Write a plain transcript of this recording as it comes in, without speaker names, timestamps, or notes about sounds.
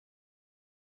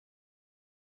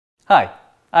Hi,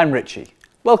 I'm Richie.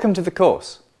 Welcome to the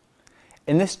course.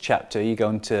 In this chapter you're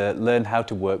going to learn how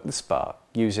to work with Spark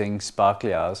using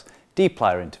Sparklyr's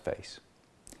dplyr interface.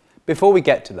 Before we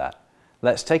get to that,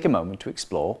 let's take a moment to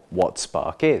explore what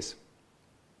Spark is.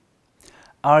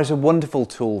 R is a wonderful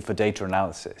tool for data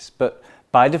analysis, but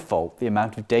by default the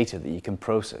amount of data that you can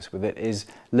process with it is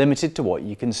limited to what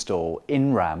you can store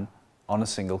in RAM on a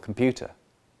single computer.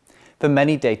 For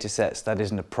many datasets that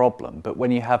isn't a problem, but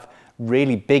when you have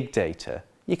really big data,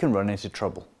 you can run into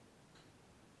trouble.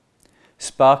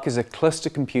 Spark is a cluster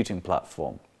computing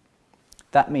platform.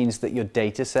 That means that your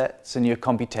datasets and your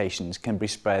computations can be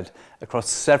spread across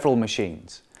several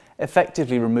machines,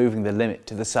 effectively removing the limit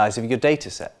to the size of your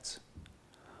datasets.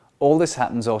 All this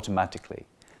happens automatically,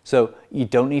 so you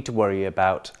don't need to worry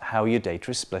about how your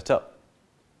data is split up.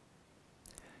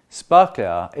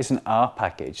 Sparklyr is an R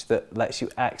package that lets you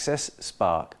access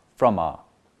Spark from R.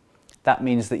 That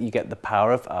means that you get the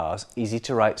power of R's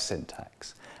easy-to-write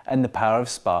syntax and the power of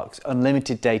Spark's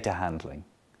unlimited data handling.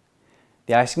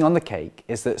 The icing on the cake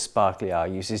is that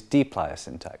Sparklyr uses dplyr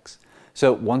syntax,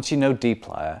 so once you know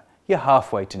dplyr, you're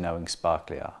halfway to knowing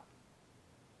Sparklyr.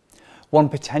 One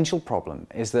potential problem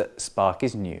is that Spark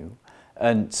is new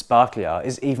and Sparklyr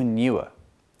is even newer.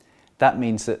 That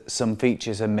means that some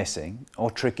features are missing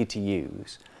or tricky to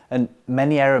use, and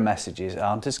many error messages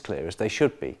aren't as clear as they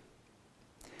should be.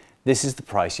 This is the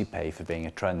price you pay for being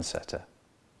a trendsetter.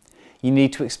 You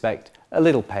need to expect a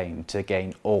little pain to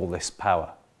gain all this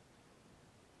power.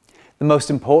 The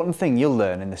most important thing you'll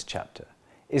learn in this chapter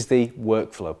is the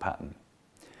workflow pattern.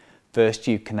 First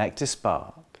you connect to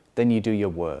Spark, then you do your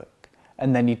work,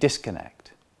 and then you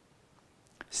disconnect.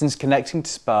 Since connecting to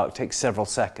Spark takes several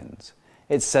seconds,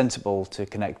 it's sensible to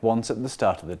connect once at the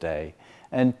start of the day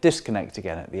and disconnect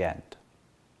again at the end.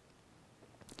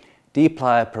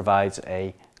 dplyr provides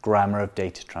a grammar of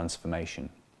data transformation.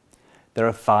 There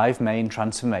are 5 main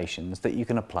transformations that you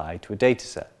can apply to a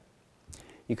dataset.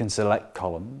 You can select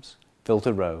columns,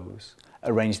 filter rows,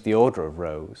 arrange the order of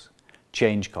rows,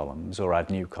 change columns or add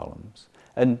new columns,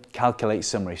 and calculate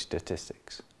summary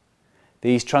statistics.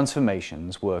 These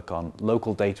transformations work on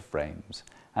local data frames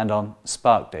and on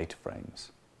Spark data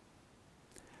frames.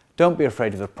 Don't be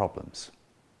afraid of the problems.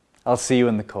 I'll see you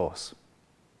in the course.